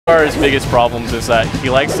Hommsar's biggest problems is that he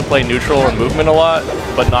likes to play neutral and movement a lot,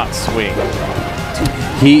 but not swing.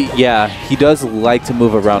 He does like to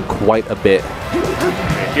move around quite a bit.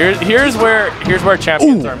 Here's where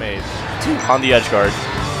champions are made, on the edge guard.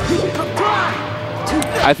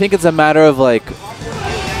 I think it's a matter of like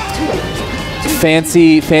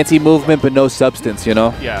fancy movement but no substance, you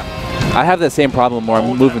know? Yeah. I have that same problem where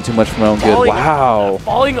I'm moving too much for my own good. Wow.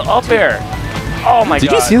 Falling up air. Oh my god.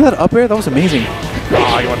 Did you see that up air? That was amazing.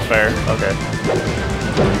 Oh, he went fair. Okay.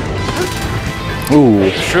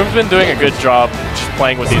 Ooh. Shroomed's been doing a good job just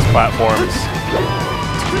playing with these platforms.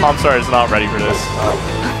 Hommsar is not ready for this.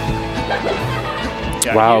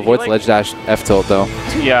 Yeah, wow, avoids ledge dash F tilt though.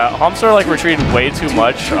 Yeah, Hommsar like retreated way too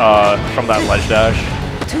much from that ledge dash.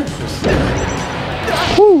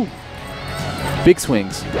 Woo! Big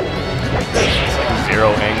swings. It's like zero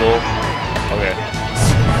angle. Okay.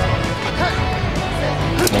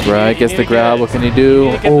 Alright, gets the grab. What can he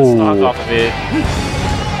do? Get the stock off of it.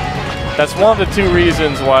 That's one of the two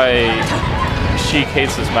reasons why Sheik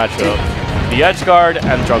hates this matchup. The edge guard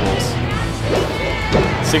and juggles.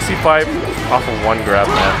 65 off of one grab,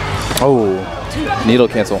 man. Oh, needle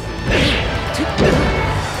cancel.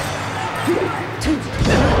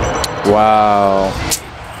 Wow.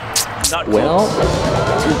 Not well,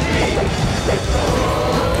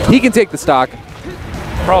 he can take the stock.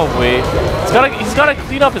 Probably. He's gotta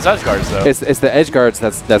clean up his edge guards though. It's the edge guards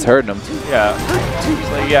that's hurting him. Yeah.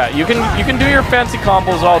 So, yeah, you can do your fancy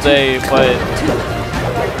combos all day, but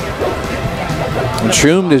And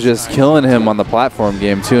Shroomed is just killing him on the platform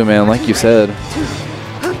game too, man. Like you said,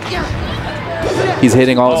 he's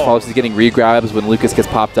hitting all his follows. He's getting re-grabs when Lucas gets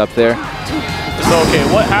popped up there. So okay,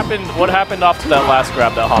 what happened after that last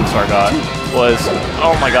grab that Hommsar got was,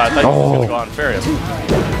 oh my god, that was gonna go on fair.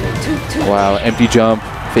 Wow, empty jump,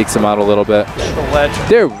 fakes him out a little bit. The ledge.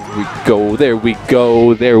 There we go, there we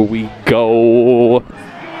go, there we go.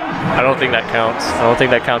 I don't think that counts. I don't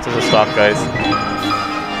think that counts as a stock, guys.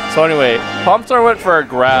 So anyway, Hommsar went for a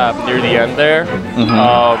grab near the end there.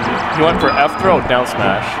 He went for F throw, down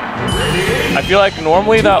smash. I feel like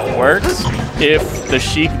normally that works if the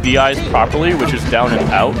Sheik DIs properly, which is down and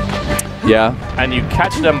out. Yeah. And you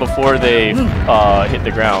catch them before they hit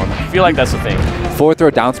the ground. I feel like that's the thing. Forward throw,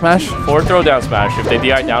 down smash? Forward throw, down smash if they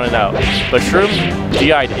DI down and out. But Shroomed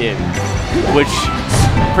DI'd in, which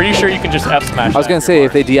pretty sure you can just F smash. I was gonna say,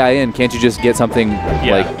 if they DI in, can't you just get something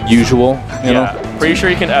like usual? You know? Pretty sure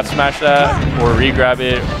you can F smash that or re-grab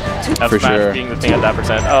it. F smash being the thing at that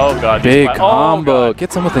percent. Oh god. Big combo. Oh,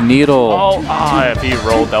 get some with the needle. Oh, if he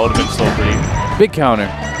rolled, that would have been so pretty. Big counter.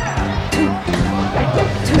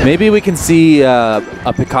 Maybe we can see a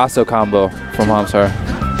Picasso combo from Hommsar.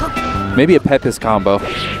 Maybe a Pepis combo.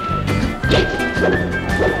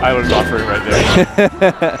 I would have gone for it right there.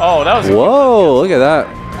 Oh, that was. Whoa! Look at that.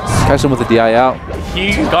 Catch him with the DI out.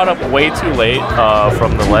 He got up way too late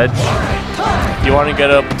from the ledge. You want to get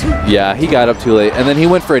up? Yeah, he got up too late. And then he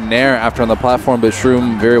went for a nair after on the platform, but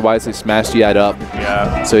Shroomed very wisely smashed DI'd up.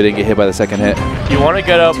 Yeah. So he didn't get hit by the second hit. You want to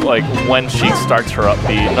get up like when Sheik starts her up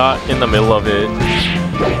B, not in the middle of it.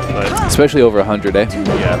 But especially over 100, eh?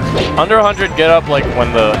 Yeah. Under 100, get up like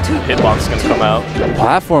when the hitbox can come out.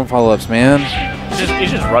 Platform follow-ups, man.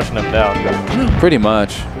 He's just rushing them down. Pretty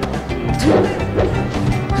much.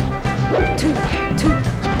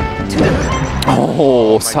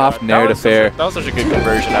 Oh, soft nair to fair. That was such a good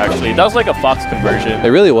conversion, actually. That was like a Fox conversion. It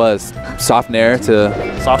really was. Soft nair to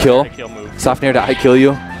kill. Move. Soft nair to I kill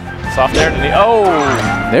you. Soft nair to the... Oh!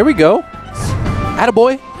 There we go.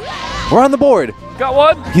 Attaboy. We're on the board. Got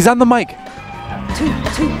one. He's on the mic.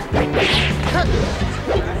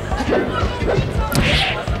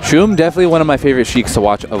 Shroomed, definitely one of my favorite Sheiks to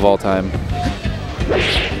watch of all time.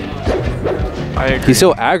 I agree. He's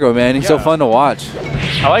so aggro, man. He's so fun to watch.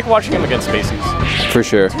 I like watching him against Spaceys. For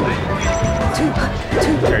sure.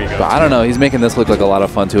 There you go. But I don't know. He's making this look like a lot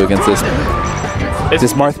of fun, too, against this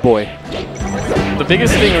Marth boy. The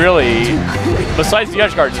biggest thing, really, besides the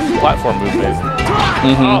edge guard, is platform movement.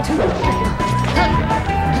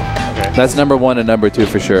 Okay. That's number 1 and number 2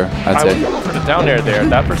 for sure, I'd say. I would go for the down air there,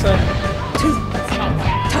 that percent.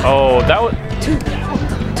 Oh, that would...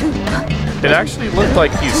 It actually looked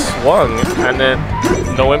like he swung, and then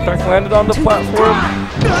no impact landed on the platform.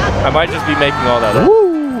 I might just be making all that up.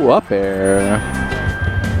 Woo! Up air.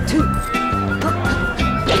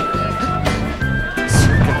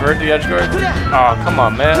 Convert the edge guard. Oh, come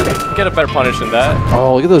on, man. Get a better punish than that.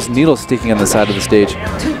 Oh, look at those needles sticking on the side of the stage.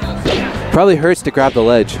 Probably hurts to grab the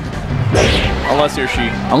ledge. Unless you're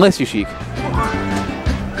Sheik. Unless you're Sheik.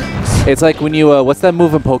 It's like when you, what's that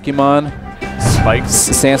move in Pokemon? Spikes.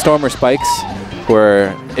 Sandstorm or Spikes?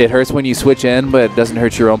 where it hurts when you switch in, but it doesn't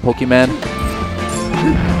hurt your own Pokemon.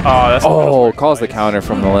 That's calls the counter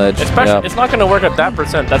from the ledge. Especially, it's not going to work at that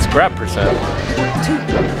percent. That's grab percent.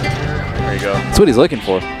 There you go. That's what he's looking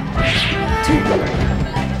for.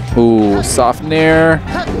 Ooh, soft nair.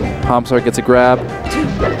 Hommsar gets a grab.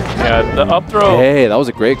 Yeah, the up throw. Hey, that was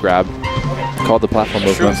a great grab. Called the platform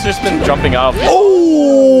movement. Shroomed's just been jumping out.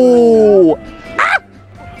 Oh!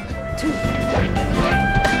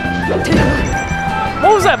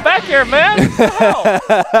 What was that back air, man? What the hell? What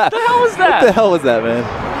the hell was that? What the hell was that, man?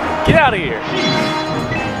 Get out of here.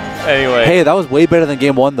 Anyway. Hey, that was way better than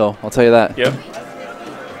game 1, though. I'll tell you that. Yep.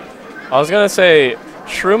 I was going to say,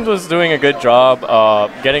 Shroomed was doing a good job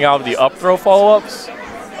getting out of the up throw follow-ups.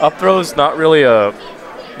 Up throw is not really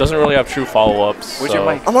doesn't really have true follow-ups. Where's your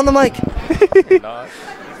mic? I'm on the mic.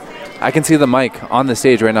 I can see the mic on the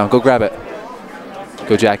stage right now. Go grab it.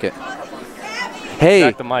 Go jack it. Hey,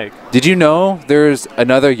 Jack the mic. Did you know there's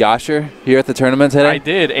another Yasher here at the tournament today? I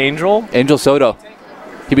did. Angel. Angel Soto.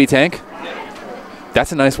 He beat Tank.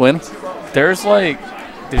 That's a nice win. There's like,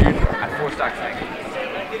 did you? I 4-stock Tank.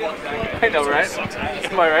 I know, right?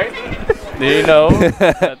 Am I right? Do you know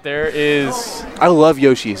that there is? I love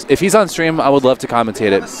Yoshi's. If he's on stream, I would love to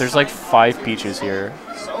commentate it. There's like 5 peaches here.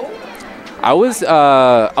 I was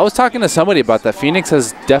talking to somebody about that. Phoenix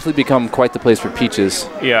has definitely become quite the place for peaches.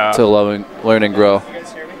 Yeah. To learn and grow.